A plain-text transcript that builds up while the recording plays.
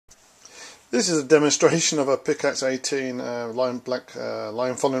This is a demonstration of a Picaxe 18 line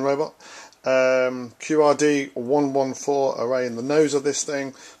following robot. QRD114 array in the nose of this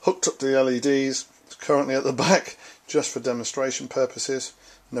thing, hooked up to the LEDs. It's currently at the back just for demonstration purposes.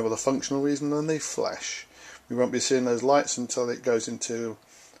 No other functional reason than they flash. We won't be seeing those lights until it goes into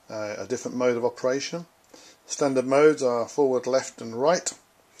a different mode of operation. Standard modes are forward, left and right,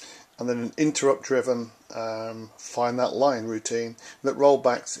 and then an interrupt driven find that line routine that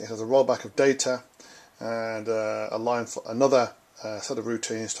rollbacks. It has a rollback of data and a line for another set of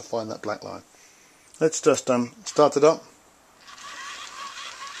routines to find that black line. Let's just start it up.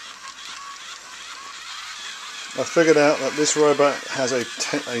 I figured out that this robot has a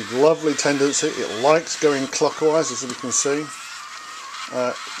lovely tendency. It likes going clockwise, as we can see.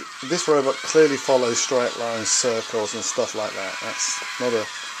 This robot clearly follows straight lines, circles and stuff like that. That's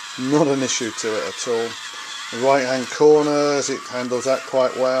not an issue to it at all. The right hand corners, it handles that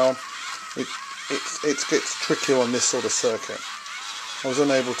quite well. It gets tricky on this sort of circuit. I was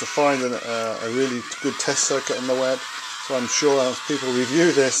unable to find a really good test circuit on the web, so I'm sure as people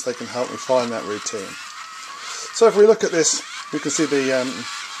review this they can help me find that routine. So if we look at this, we can see the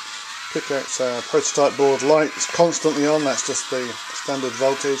Picaxe prototype board lights constantly on. That's just the standard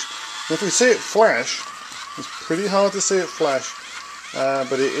voltage. And if we see it flash, it's pretty hard to see it flash,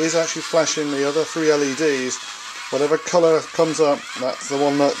 but it is actually flashing the other three LEDs. Whatever colour comes up, that's the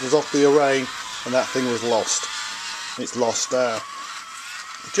one that was off the array, and that thing was lost. It's lost there.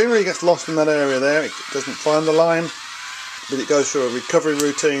 It generally gets lost in that area there. It doesn't find the line, but it goes through a recovery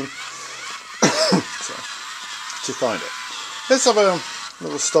routine to find it. Let's have a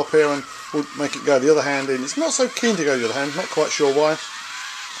little stop here and we'll make it go the other hand in. It's not so keen to go the other hand, not quite sure why.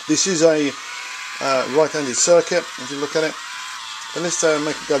 This is a right-handed circuit, if you look at it. But let's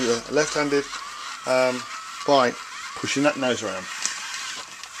make it go the left-handed by pushing that nose around.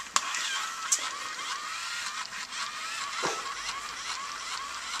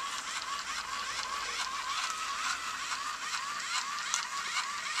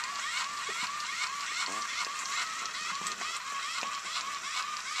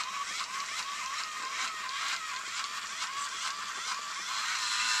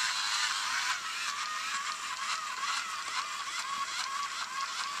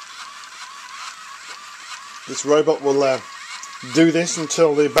 This robot will do this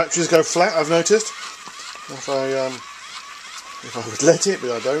until the batteries go flat, I've noticed. If I would let it,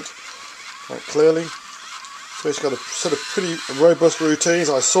 but I don't, quite clearly. So it's got a sort of pretty robust routines.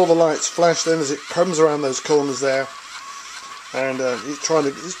 I saw the lights flash then as it comes around those corners there, and it's trying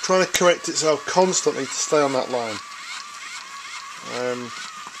to correct itself constantly to stay on that line.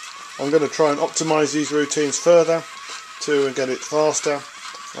 I'm going to try and optimise these routines further to get it faster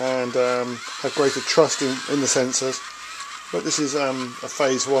and have greater trust in the sensors. But this is a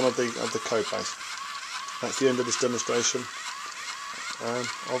phase one of the code base. That's the end of this demonstration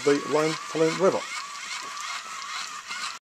of the line following robot.